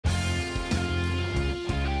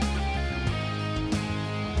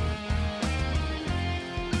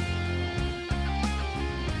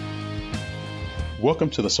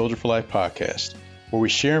Welcome to the Soldier for Life podcast, where we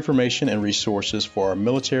share information and resources for our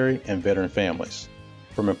military and veteran families,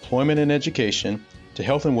 from employment and education to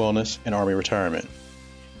health and wellness and Army retirement.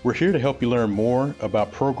 We're here to help you learn more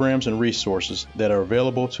about programs and resources that are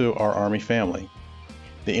available to our Army family.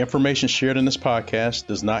 The information shared in this podcast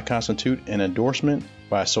does not constitute an endorsement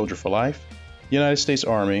by Soldier for Life, United States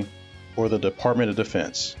Army, or the Department of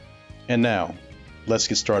Defense. And now, let's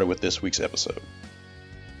get started with this week's episode.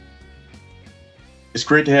 It's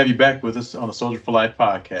great to have you back with us on the Soldier for Life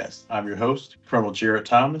podcast. I'm your host, Colonel Jared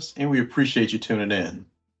Thomas, and we appreciate you tuning in.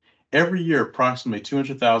 Every year, approximately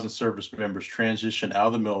 200,000 service members transition out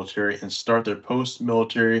of the military and start their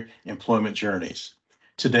post-military employment journeys.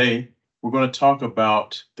 Today, we're going to talk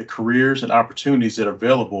about the careers and opportunities that are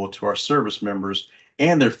available to our service members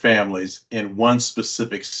and their families in one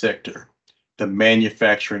specific sector, the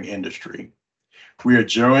manufacturing industry. We are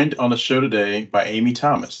joined on the show today by Amy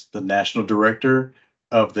Thomas, the National Director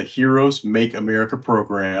of the Heroes Make America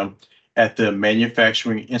program at the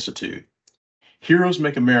Manufacturing Institute. Heroes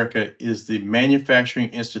Make America is the Manufacturing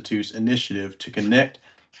Institute's initiative to connect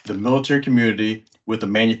the military community with the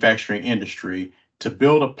manufacturing industry to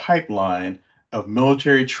build a pipeline of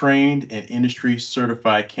military trained and industry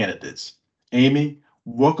certified candidates. Amy,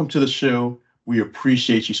 welcome to the show. We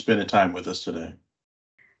appreciate you spending time with us today.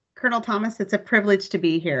 Colonel Thomas, it's a privilege to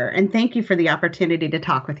be here, and thank you for the opportunity to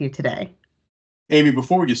talk with you today. Amy,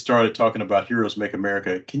 before we get started talking about Heroes Make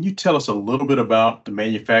America, can you tell us a little bit about the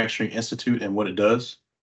Manufacturing Institute and what it does?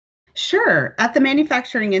 Sure. At the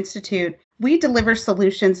Manufacturing Institute, we deliver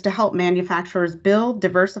solutions to help manufacturers build,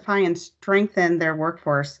 diversify, and strengthen their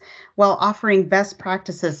workforce while offering best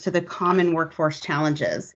practices to the common workforce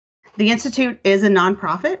challenges. The Institute is a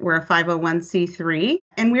nonprofit. We're a 501c3,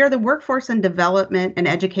 and we are the Workforce and Development and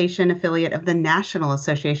Education affiliate of the National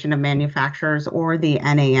Association of Manufacturers, or the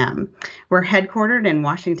NAM. We're headquartered in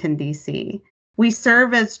Washington, D.C. We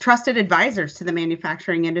serve as trusted advisors to the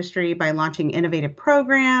manufacturing industry by launching innovative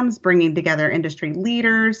programs, bringing together industry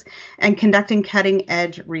leaders, and conducting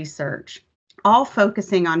cutting-edge research, all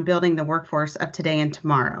focusing on building the workforce of today and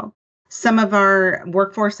tomorrow. Some of our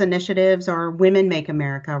workforce initiatives are Women Make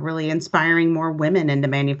America, really inspiring more women into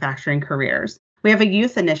manufacturing careers. We have a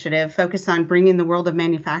youth initiative focused on bringing the world of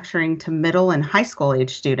manufacturing to middle and high school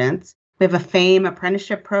age students. We have a FAME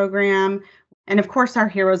apprenticeship program, and of course, our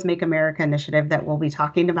Heroes Make America initiative that we'll be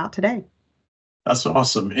talking about today. That's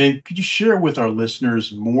awesome. And could you share with our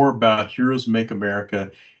listeners more about Heroes Make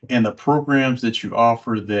America and the programs that you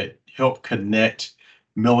offer that help connect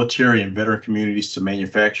military and veteran communities to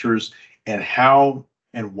manufacturers, and how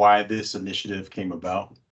and why this initiative came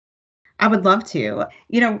about? I would love to.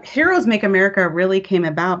 Heroes Make America really came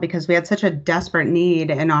about because we had such a desperate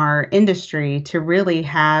need in our industry to really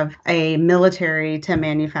have a military to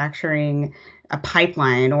manufacturing a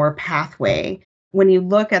pipeline or pathway. When you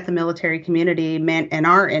look at the military community in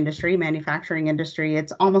our industry, manufacturing industry,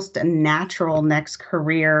 it's almost a natural next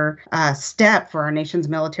career step for our nation's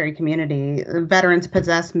military community. Veterans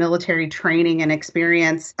possess military training and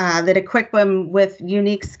experience that equip them with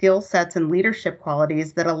unique skill sets and leadership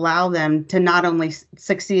qualities that allow them to not only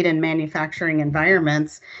succeed in manufacturing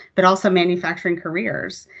environments, but also manufacturing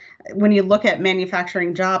careers. When you look at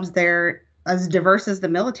manufacturing jobs, they're as diverse as the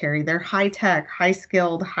military. They're high tech, high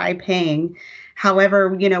skilled, high paying. However,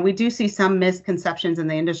 we do see some misconceptions in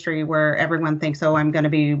the industry where everyone thinks, oh, I'm going to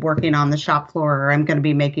be working on the shop floor or I'm going to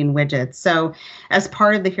be making widgets. So as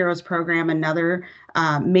part of the Heroes program, another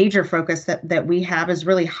major focus that we have is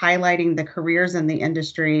really highlighting the careers in the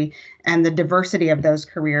industry and the diversity of those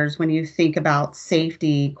careers when you think about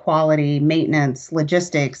safety, quality, maintenance,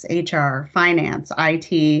 logistics, HR, finance,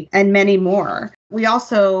 IT, and many more. We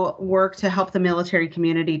also work to help the military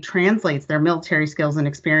community translate their military skills and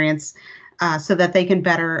experience so that they can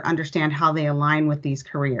better understand how they align with these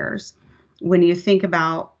careers. When you think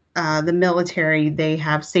about the military, they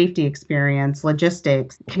have safety experience,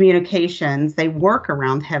 logistics, communications. They work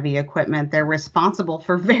around heavy equipment. They're responsible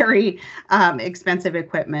for very expensive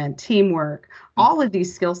equipment, teamwork. All of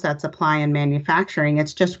these skill sets apply in manufacturing.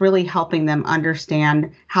 It's just really helping them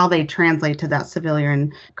understand how they translate to that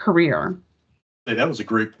civilian career. Hey, that was a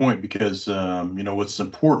great point because, what's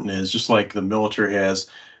important is just like the military has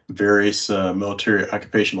various military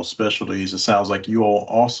occupational specialties, it sounds like you all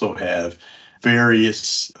also have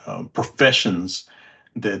various professions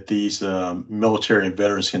that these military and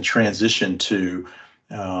veterans can transition to,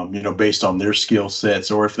 based on their skill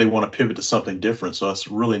sets, or if they want to pivot to something different. So it's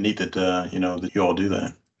really neat that, that you all do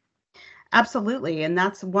that. Absolutely. And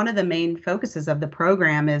that's one of the main focuses of the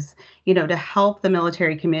program is, to help the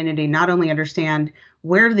military community not only understand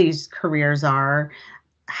where these careers are,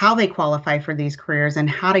 how they qualify for these careers and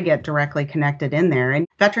how to get directly connected in there. And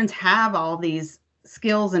veterans have all these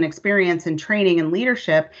skills and experience and training and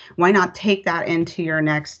leadership. Why not take that into your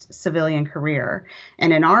next civilian career?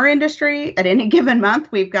 And in our industry, at any given month,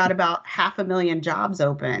 we've got about 500,000 jobs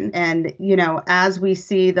open. And, as we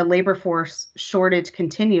see the labor force shortage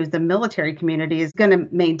continues, the military community is going to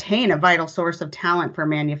maintain a vital source of talent for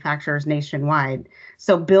manufacturers nationwide.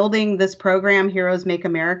 So building this program, Heroes Make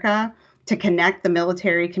America, to connect the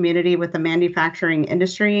military community with the manufacturing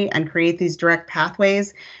industry and create these direct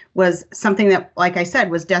pathways was something that, like I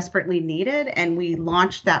said, was desperately needed. And we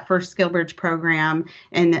launched that first SkillBridge program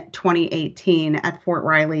in 2018 at Fort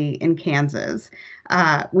Riley in Kansas.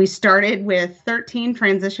 We started with 13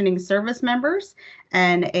 transitioning service members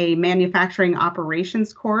and a manufacturing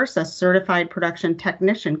operations course, a certified production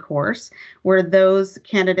technician course, where those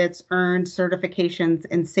candidates earned certifications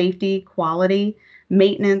in safety, quality,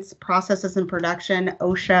 maintenance, processes and production,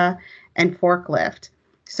 OSHA, and forklift.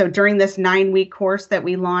 So during this 9-week course that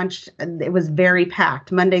we launched, it was very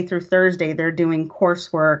packed. Monday through Thursday, they're doing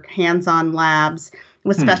coursework, hands-on labs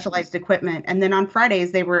with specialized equipment. And then on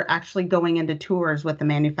Fridays, they were actually going into tours with the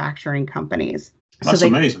manufacturing companies. That's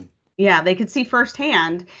amazing. Yeah, they could see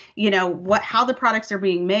firsthand, how the products are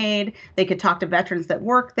being made. They could talk to veterans that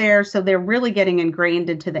work there. So they're really getting ingrained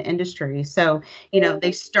into the industry. So,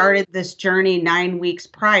 they started this journey 9 weeks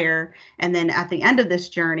prior. And then at the end of this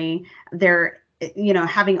journey, they're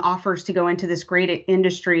having offers to go into this great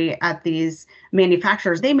industry at these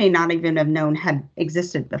manufacturers they may not even have known had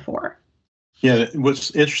existed before. Yeah,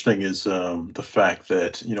 what's interesting is the fact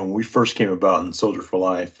that, when we first came about in Soldier for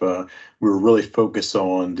Life, we were really focused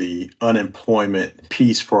on the unemployment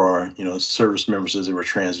piece for our, service members as they were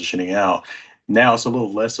transitioning out. Now it's a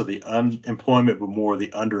little less of the unemployment, but more of the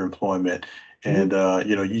underemployment. And,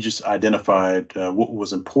 you just identified what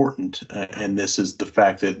was important. And this is the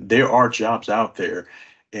fact that there are jobs out there.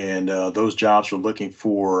 And those jobs are looking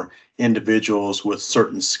for individuals with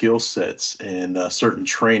certain skill sets and certain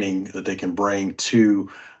training that they can bring to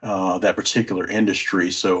that particular industry.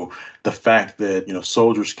 So the fact that,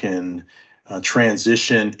 soldiers can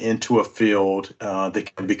transition into a field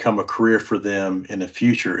that can become a career for them in the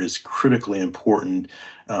future is critically important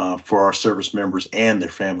for our service members and their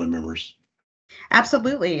family members.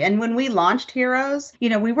 Absolutely. And when we launched Heroes,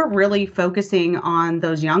 we were really focusing on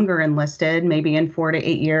those younger enlisted, maybe in 4 to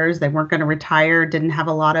 8 years. They weren't going to retire, didn't have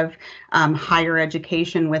a lot of higher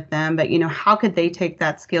education with them. But, how could they take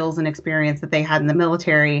that skills and experience that they had in the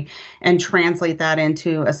military and translate that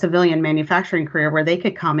into a civilian manufacturing career where they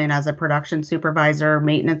could come in as a production supervisor,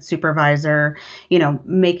 maintenance supervisor,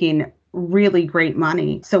 making really great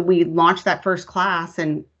money. So we launched that first class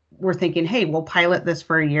and we're thinking, hey, we'll pilot this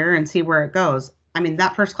for a year and see where it goes. I mean,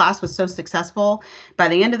 that first class was so successful. By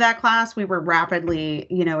the end of that class, we were rapidly,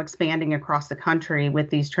 expanding across the country with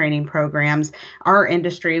these training programs. Our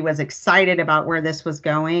industry was excited about where this was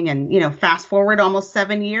going. And, fast forward almost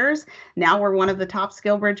 7 years, now we're one of the top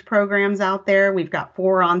SkillBridge programs out there. We've got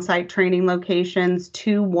 4 on-site training locations,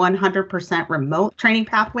 2 100% remote training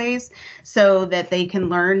pathways so that they can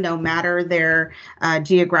learn no matter their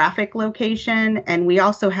geographic location. And we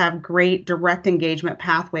also have great direct engagement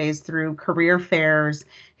pathways through career fairs,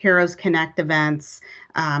 Heroes Connect events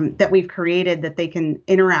that we've created that they can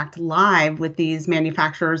interact live with these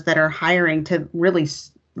manufacturers that are hiring to really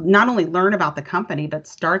not only learn about the company, but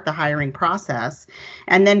start the hiring process.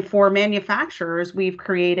 And then for manufacturers, we've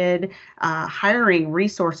created hiring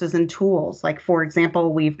resources and tools. Like, for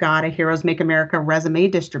example, we've got a Heroes Make America resume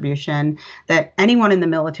distribution that anyone in the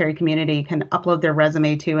military community can upload their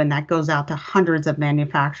resume to, and that goes out to hundreds of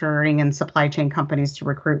manufacturing and supply chain companies to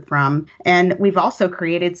recruit from. And we've also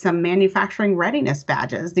created some manufacturing readiness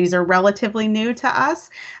badges. These are relatively new to us,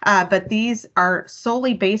 but these are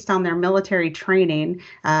solely based on their military training.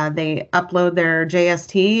 They upload their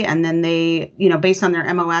JST and then they, based on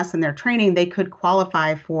their MOS and their training, they could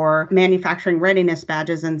qualify for manufacturing readiness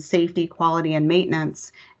badges in safety, quality, and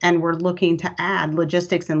maintenance. And we're looking to add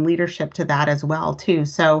logistics and leadership to that as well, too.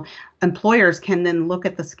 So employers can then look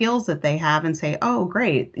at the skills that they have and say, oh,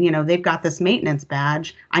 great, they've got this maintenance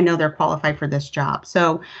badge. I know they're qualified for this job.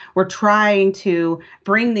 So we're trying to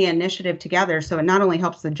bring the initiative together so it not only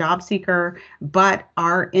helps the job seeker, but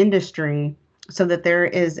our industry, so that there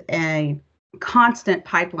is a constant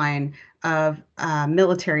pipeline of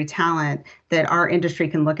military talent that our industry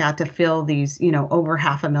can look at to fill these, over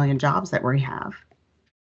 500,000 jobs that we have.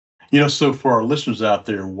 So for our listeners out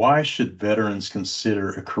there, why should veterans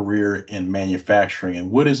consider a career in manufacturing?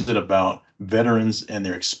 And what is it about veterans and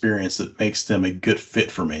their experience that makes them a good fit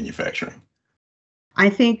for manufacturing? I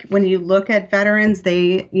think when you look at veterans,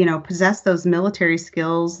 they, possess those military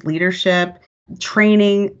skills, leadership,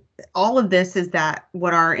 training. All of this is that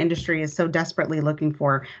what our industry is so desperately looking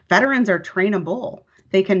for. Veterans are trainable.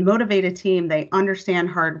 They can motivate a team. They understand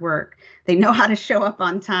hard work. They know how to show up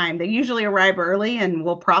on time. They usually arrive early and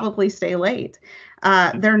will probably stay late.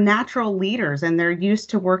 They're natural leaders and they're used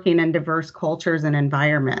to working in diverse cultures and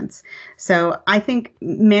environments. So I think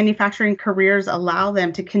manufacturing careers allow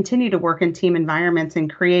them to continue to work in team environments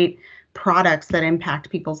and create products that impact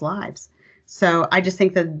people's lives. So I just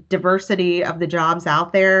think the diversity of the jobs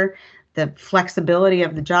out there, the flexibility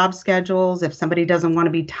of the job schedules, if somebody doesn't want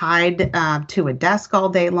to be tied to a desk all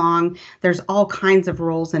day long, there's all kinds of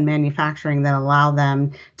roles in manufacturing that allow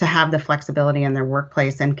them to have the flexibility in their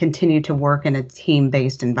workplace and continue to work in a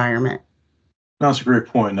team-based environment. That's a great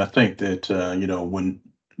point. And I think that, when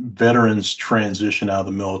veterans transition out of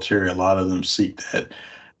the military, a lot of them seek that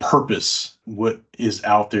purpose, what is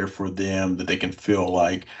out there for them that they can feel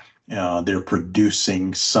like they're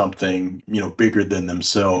producing something, bigger than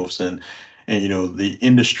themselves. And the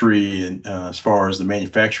industry, and as far as the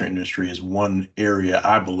manufacturing industry, is one area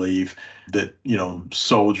I believe that,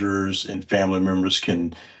 soldiers and family members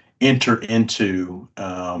can enter into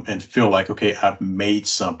and feel like, okay, I've made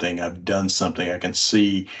something, I've done something, I can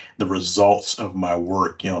see the results of my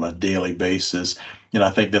work, on a daily basis. And I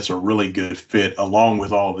think that's a really good fit, along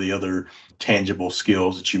with all the other tangible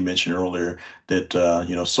skills that you mentioned earlier that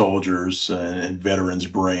soldiers and veterans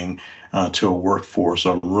bring to a workforce.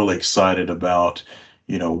 So I'm really excited about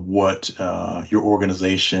what your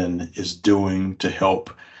organization is doing to help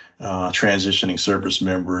transitioning service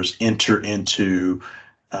members enter into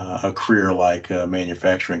a career like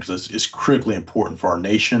manufacturing, because it's critically important for our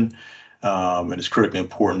nation, and it's critically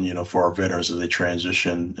important, for our veterans as they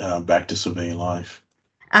transition back to civilian life.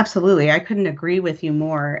 Absolutely. I couldn't agree with you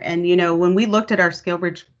more. And, when we looked at our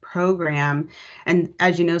SkillBridge program, and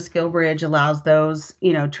as you know, SkillBridge allows those,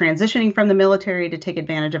 transitioning from the military to take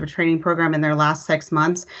advantage of a training program in their last 6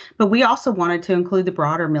 months. But we also wanted to include the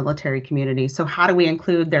broader military community. So how do we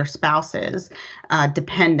include their spouses,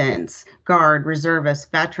 dependents, guard, reservists,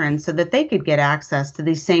 veterans, so that they could get access to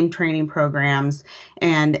these same training programs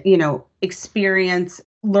and, experience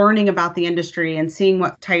learning about the industry and seeing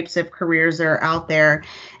what types of careers are out there.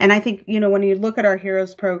 And I think, when you look at our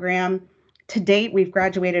Heroes program, to date, we've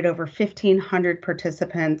graduated over 1,500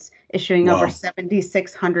 participants, issuing over Wow.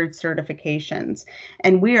 7,600 certifications.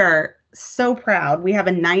 And we are so proud. We have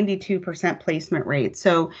a 92% placement rate.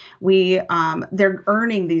 So they're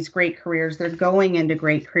earning these great careers. They're going into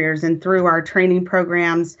great careers. And through our training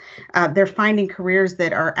programs, they're finding careers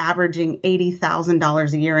that are averaging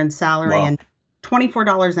 $80,000 a year in salary Wow. and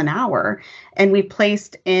 $24 an hour. And we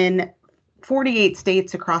placed in 48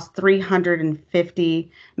 states across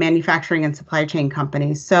 350 manufacturing and supply chain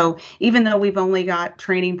companies. So even though we've only got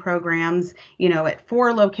training programs, at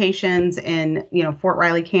 4 locations in, Fort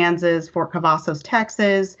Riley, Kansas, Fort Cavazos,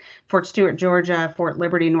 Texas, Fort Stewart, Georgia, Fort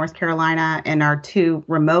Liberty, North Carolina, and our 2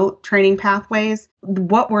 remote training pathways,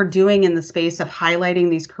 what we're doing in the space of highlighting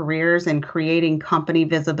these careers and creating company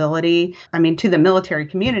visibility, to the military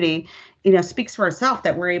community, speaks for itself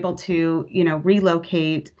that we're able to,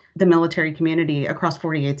 relocate the military community across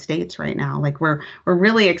 48 states right now. Like we're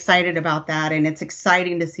really excited about that, and it's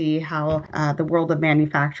exciting to see how the world of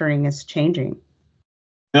manufacturing is changing.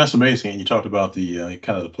 That's amazing. And you talked about the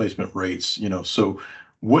kind of the placement rates, so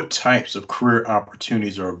what types of career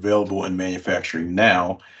opportunities are available in manufacturing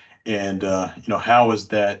now? And, how has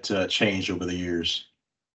that changed over the years?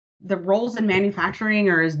 The roles in manufacturing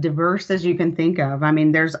are as diverse as you can think of.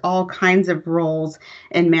 There's all kinds of roles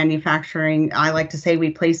in manufacturing. I like to say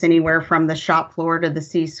we place anywhere from the shop floor to the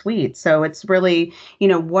C-suite. So it's really,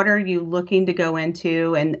 what are you looking to go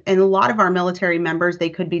into? And a lot of our military members,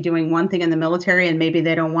 they could be doing one thing in the military and maybe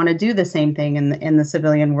they don't want to do the same thing in the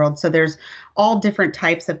civilian world. So there's all different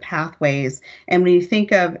types of pathways. And when you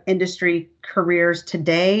think of industry careers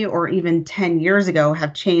today or even 10 years ago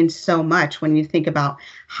have changed so much when you think about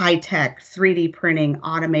high tech, 3D printing,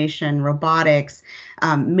 automation, robotics,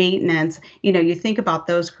 maintenance. You think about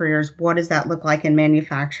those careers. What does that look like in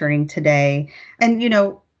manufacturing today? And,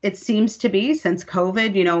 it seems to be since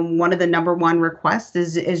COVID, one of the number one requests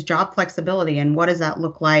is job flexibility. And what does that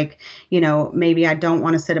look like? Maybe I don't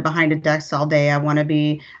want to sit behind a desk all day. I want to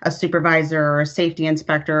be a supervisor or a safety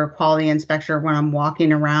inspector or quality inspector when I'm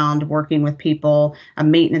walking around, working with people, a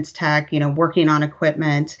maintenance tech, working on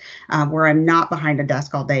equipment where I'm not behind a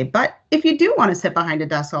desk all day. But if you do want to sit behind a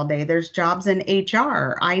desk all day, there's jobs in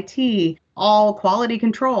HR, IT, all quality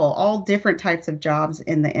control, all different types of jobs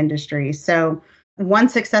in the industry. So one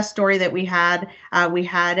success story that we had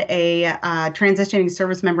a transitioning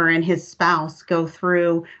service member and his spouse go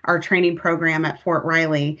through our training program at Fort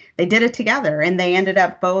Riley. They did it together, and they ended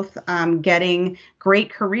up both getting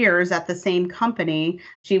great careers at the same company.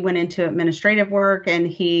 She went into administrative work, and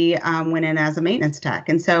he went in as a maintenance tech.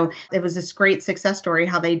 And so it was this great success story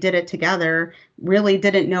how they did it together. Really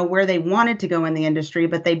didn't know where they wanted to go in the industry,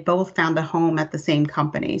 but they both found a home at the same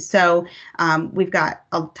company. So we've got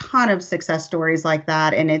a ton of success stories like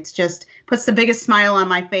that. And it's just puts the biggest smile on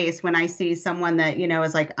my face when I see someone that,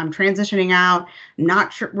 is like, I'm transitioning out,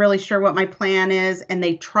 not really sure what my plan is, and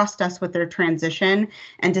they trust us with their transition.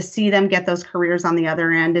 And to see them get those careers on the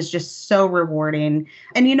other end is just so rewarding.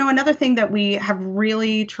 And, another thing that we have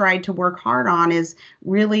really tried to work hard on is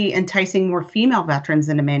really enticing more female veterans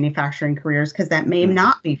into manufacturing careers, because that may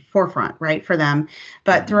not be forefront, right, for them.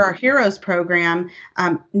 But through our Heroes program,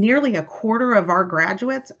 nearly a quarter of our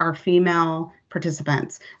graduates are female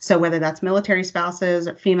participants. So whether that's military spouses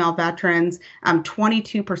or female veterans,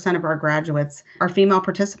 22% of our graduates are female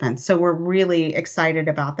participants. So we're really excited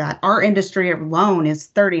about that. Our industry alone is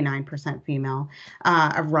 39% female,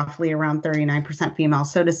 roughly around 39% female.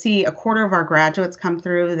 So to see a quarter of our graduates come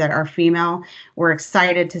through that are female, we're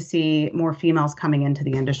excited to see more females coming into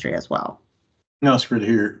the industry as well. No, it's great to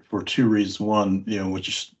hear for two reasons. One, what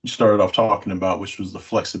you started off talking about, which was the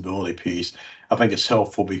flexibility piece. I think it's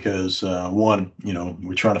helpful because one,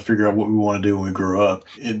 we're trying to figure out what we want to do when we grow up.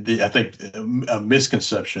 I think a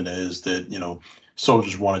misconception is that,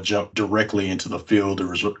 soldiers want to jump directly into the field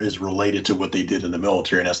or is related to what they did in the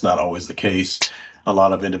military, and that's not always the case. A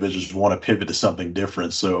lot of individuals want to pivot to something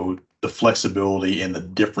different. So the flexibility and the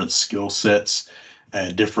different skill sets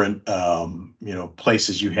and different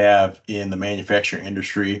places you have in the manufacturing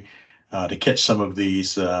industry to catch some of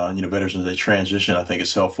these veterans as they transition, I think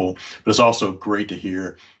is helpful. But it's also great to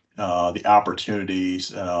hear the opportunities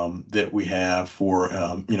that we have for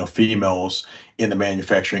females in the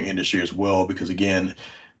manufacturing industry as well, because again,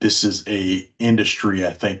 this is a industry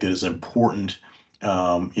I think that is important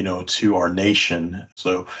to our nation.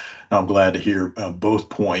 So I'm glad to hear both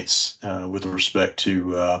points with respect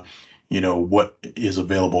to what is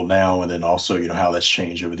available now, and then also, how that's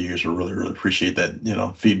changed over the years. We really, really appreciate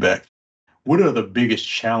that, feedback. What are the biggest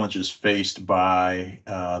challenges faced by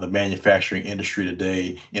the manufacturing industry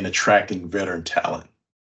today in attracting veteran talent?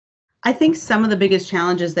 I think some of the biggest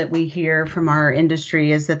challenges that we hear from our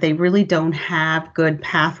industry is that they really don't have good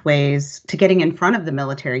pathways to getting in front of the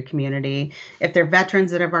military community. If they're veterans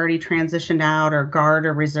that have already transitioned out, or Guard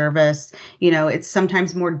or reservists, it's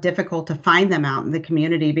sometimes more difficult to find them out in the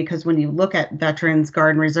community, because when you look at veterans,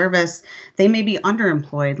 Guard, and reservists, they may be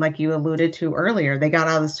underemployed, like you alluded to earlier. They got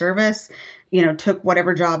out of the service, took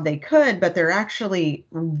whatever job they could, but they're actually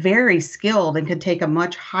very skilled and could take a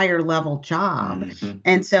much higher level job. Mm-hmm.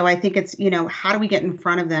 And so I think it's, how do we get in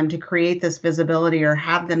front of them to create this visibility, or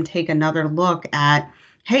have them take another look at,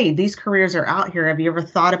 hey, these careers are out here. Have you ever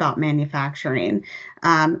thought about manufacturing?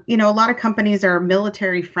 A lot of companies are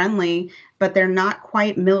military friendly, but they're not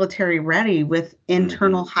quite military ready with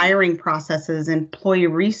internal hiring processes, employee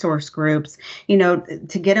resource groups,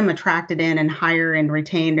 to get them attracted in and hire and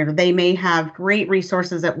retained. Or they may have great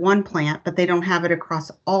resources at one plant, but they don't have it across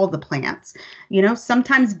all the plants.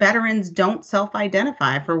 Sometimes veterans don't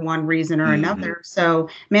self-identify for one reason or another. So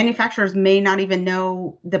manufacturers may not even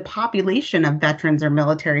know the population of veterans or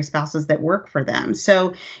military spouses that work for them.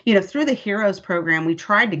 So, through the Heroes program, we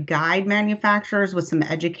tried to guide manufacturers with some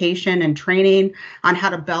education and training on how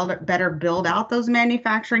to better build out those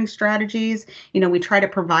manufacturing strategies. We try to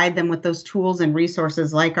provide them with those tools and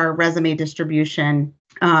resources like our resume distribution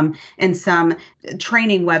and some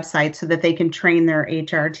training websites so that they can train their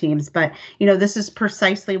HR teams. But, this is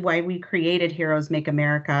precisely why we created Heroes Make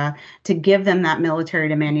America, to give them that military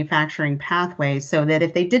to manufacturing pathway, so that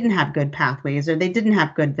if they didn't have good pathways, or they didn't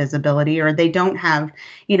have good visibility, or they don't have,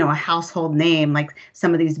 a household name, like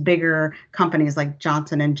some of these bigger companies like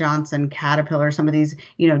Johnson & Johnson, Caterpillar, some of these,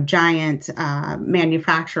 giant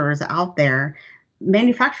manufacturers out there.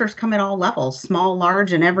 Manufacturers come at all levels, small,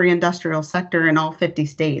 large, in every industrial sector in all 50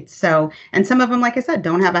 states. So, and some of them, like I said,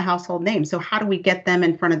 don't have a household name. So how do we get them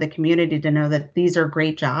in front of the community to know that these are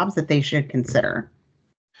great jobs that they should consider?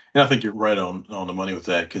 And I think you're right on the money with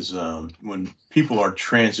that, because when people are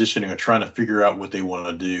transitioning or trying to figure out what they want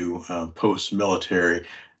to do post-military,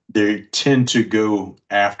 they tend to go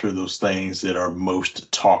after those things that are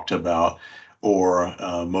most talked about, or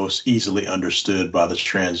most easily understood by the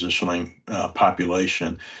transitioning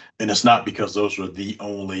population. And it's not because those are the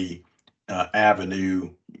only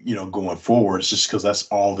avenue going forward. It's just because that's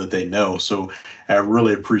all that they know. So I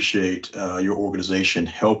really appreciate your organization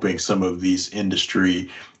helping some of these industry,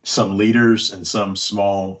 some leaders and some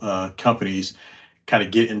small companies kind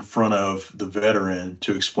of get in front of the veteran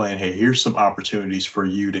to explain, hey, here's some opportunities for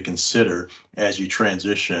you to consider as you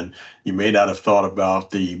transition. You may not have thought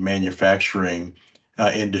about the manufacturing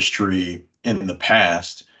industry in the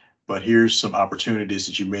past, but here's some opportunities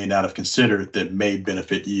that you may not have considered that may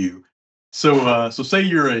benefit you. So say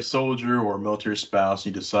you're a soldier or a military spouse,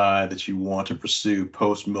 and you decide that you want to pursue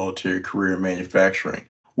post-military career in manufacturing.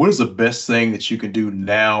 What is the best thing that you can do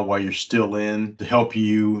now while you're still in to help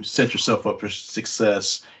you set yourself up for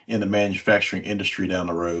success in the manufacturing industry down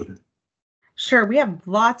the road? Sure. We have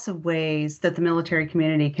lots of ways that the military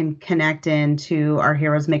community can connect into our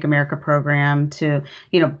Heroes Make America program to,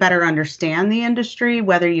 better understand the industry,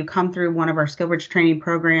 whether you come through one of our SkillBridge training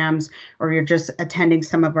programs or you're just attending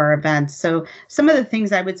some of our events. So some of the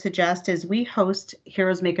things I would suggest is we host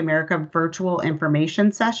Heroes Make America virtual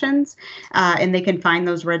information sessions, and they can find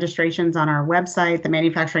those registrations on our website,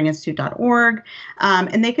 themanufacturinginstitute.org,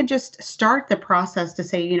 and they can just start the process to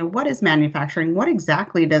say, what is manufacturing? What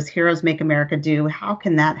exactly does Heroes Make America do? How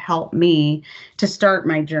can that help me to start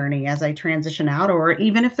my journey as I transition out, or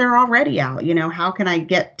even if they're already out, how can I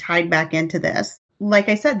get tied back into this? Like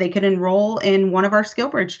I said, they could enroll in one of our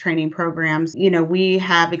SkillBridge training programs. We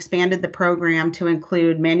have expanded the program to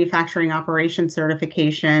include manufacturing operations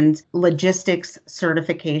certifications, logistics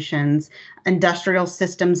certifications, industrial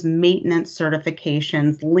systems maintenance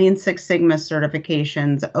certifications, Lean Six Sigma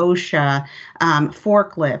certifications, OSHA,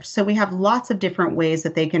 forklifts. So we have lots of different ways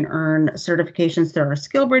that they can earn certifications through our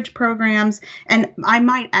SkillBridge programs. And I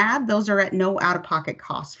might add, those are at no out-of-pocket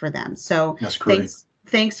cost for them. So that's great.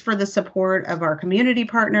 Thanks for the support of our community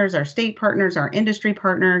partners, our state partners, our industry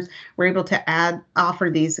partners. We're able to offer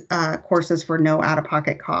these courses for no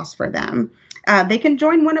out-of-pocket costs for them. They can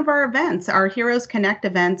join one of our events. Our Heroes Connect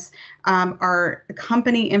events are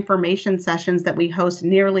company information sessions that we host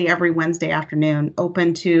nearly every Wednesday afternoon,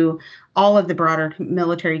 open to all of the broader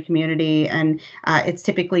military community. And it's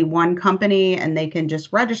typically one company, and they can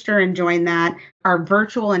just register and join that. Our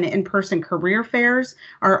virtual and in-person career fairs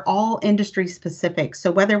are all industry specific. So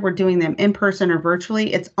whether we're doing them in person or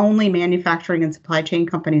virtually, it's only manufacturing and supply chain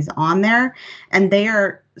companies on there. And they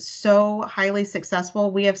are so highly successful.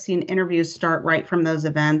 We have seen interviews start right from those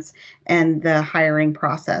events and the hiring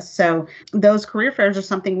process. So those career fairs are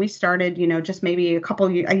something we started, just maybe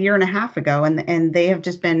a year and a half ago, and they have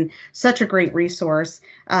just been such a great resource.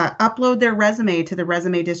 Upload their resume to the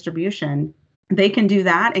resume distribution. They can do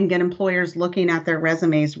that and get employers looking at their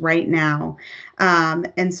resumes right now.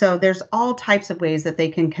 And so there's all types of ways that they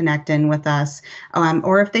can connect in with us.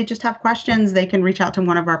 Or if they just have questions, they can reach out to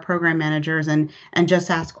one of our program managers and just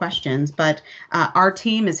ask questions. But our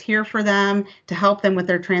team is here for them to help them with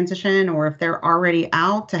their transition, or if they're already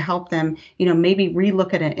out, to help them, maybe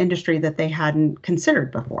relook at an industry that they hadn't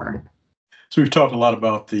considered before. So we've talked a lot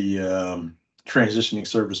about the transitioning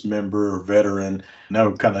service member or veteran. Now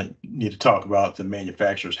we kind of need to talk about the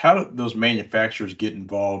manufacturers. How do those manufacturers get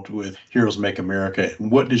involved with Heroes Make America?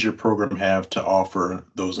 And what does your program have to offer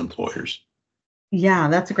those employers? Yeah,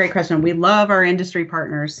 that's a great question. We love our industry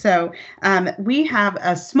partners. So we have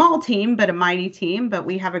a small team, but a mighty team. But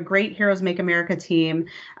we have a great Heroes Make America team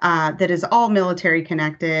that is all military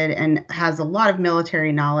connected and has a lot of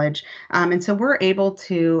military knowledge. And so we're able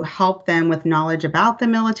to help them with knowledge about the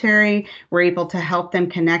military. We're able to help them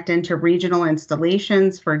connect into regional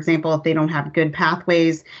installations. For example, if they don't have good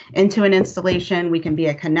pathways into an installation, we can be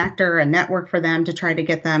a connector, a network for them to try to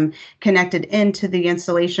get them connected into the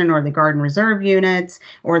installation or the Guard and Reserve unit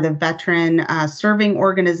or the veteran serving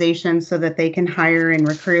organization so that they can hire and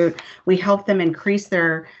recruit. We help them increase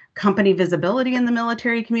their company visibility in the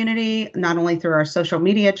military community, not only through our social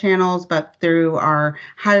media channels, but through our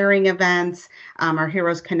hiring events, our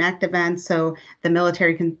Heroes Connect events, so the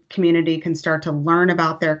military community can start to learn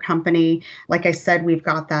about their company. Like I said, we've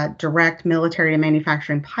got that direct military to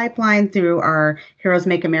manufacturing pipeline through our Heroes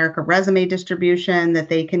Make America resume distribution that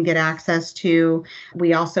they can get access to.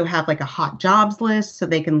 We also have like a hot jobs list, so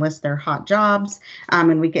they can list their hot jobs,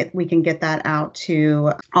 and we can get that out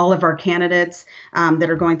to all of our candidates that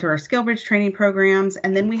are going through our SkillBridge training programs.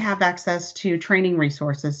 And then we have access to training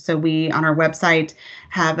resources. So we, on our website,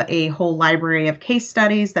 have a whole library of case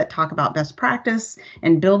studies that talk about best practice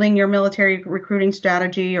and building your military recruiting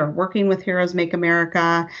strategy or working with Heroes Make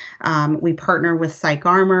America. We partner with Psych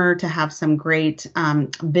Armor to have some great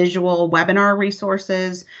visual webinar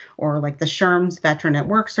resources, or like the SHRM's Veteran at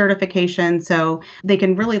Work certification. So they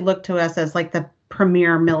can really look to us as like the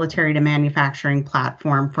premier military to manufacturing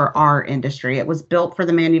platform for our industry. It was built for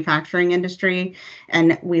the manufacturing industry,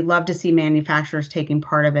 and we love to see manufacturers taking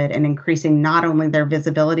part of it and increasing not only their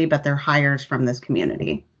visibility, but their hires from this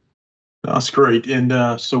community. That's great.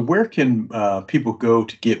 And so where can people go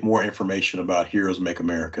to get more information about Heroes Make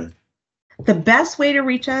America? The best way to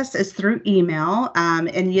reach us is through email,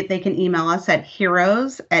 and yet they can email us at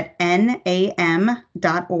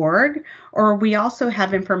heroes@nam.org, or we also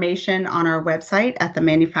have information on our website at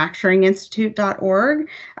themanufacturinginstitute.org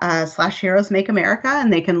 /Heroes Make America,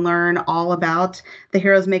 and they can learn all about the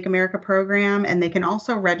Heroes Make America program, and they can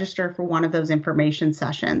also register for one of those information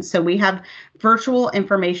sessions. So we have virtual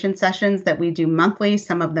information sessions that we do monthly,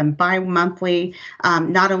 some of them bi-monthly,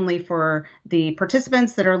 not only for the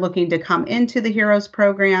participants that are looking to come into the Heroes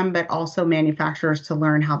program, but also manufacturers to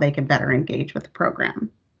learn how they can better engage with the program.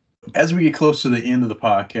 As we get close to the end of the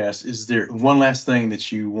podcast, is there one last thing that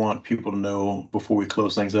you want people to know before we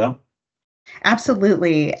close things out?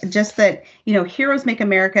 Absolutely. Just that, Heroes Make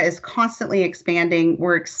America is constantly expanding.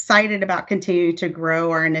 We're excited about continuing to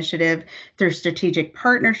grow our initiative through strategic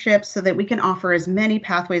partnerships so that we can offer as many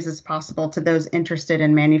pathways as possible to those interested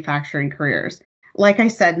in manufacturing careers. Like I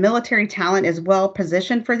said, military talent is well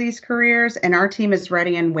positioned for these careers, and our team is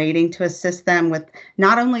ready and waiting to assist them with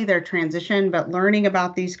not only their transition, but learning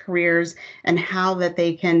about these careers and how that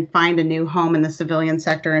they can find a new home in the civilian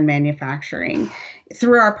sector and manufacturing.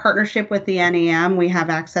 Through our partnership with the NAM, we have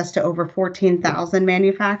access to over 14,000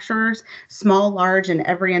 manufacturers, small, large, in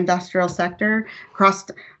every industrial sector across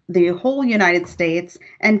the whole United States.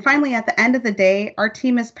 And finally, at the end of the day, our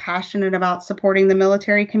team is passionate about supporting the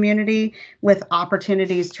military community with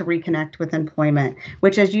opportunities to reconnect with employment,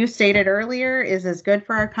 which, as you stated earlier, is as good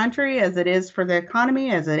for our country as it is for the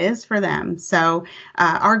economy, as it is for them. So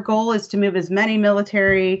our goal is to move as many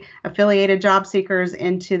military affiliated job seekers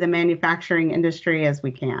into the manufacturing industry as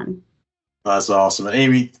we can. That's awesome. And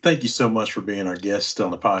Amy, thank you so much for being our guest on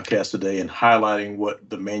the podcast today and highlighting what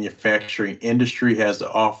the manufacturing industry has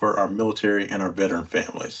to offer our military and our veteran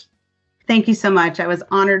families. Thank you so much. I was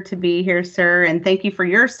honored to be here, sir. And thank you for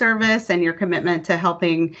your service and your commitment to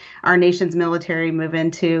helping our nation's military move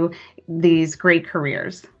into these great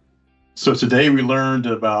careers. So today we learned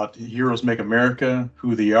about Heroes Make America,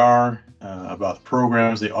 who they are, about the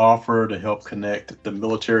programs they offer to help connect the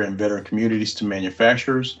military and veteran communities to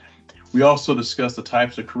manufacturers. We also discussed the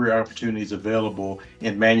types of career opportunities available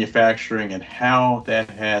in manufacturing and how that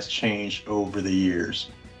has changed over the years.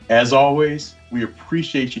 As always, we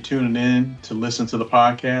appreciate you tuning in to listen to the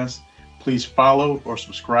podcast. Please follow or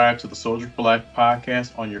subscribe to the Soldier for Life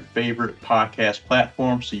podcast on your favorite podcast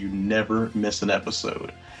platform so you never miss an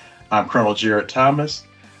episode. I'm Colonel Jarrett Thomas,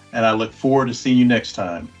 and I look forward to seeing you next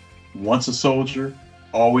time. Once a soldier,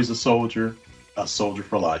 always a soldier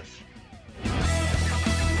for life.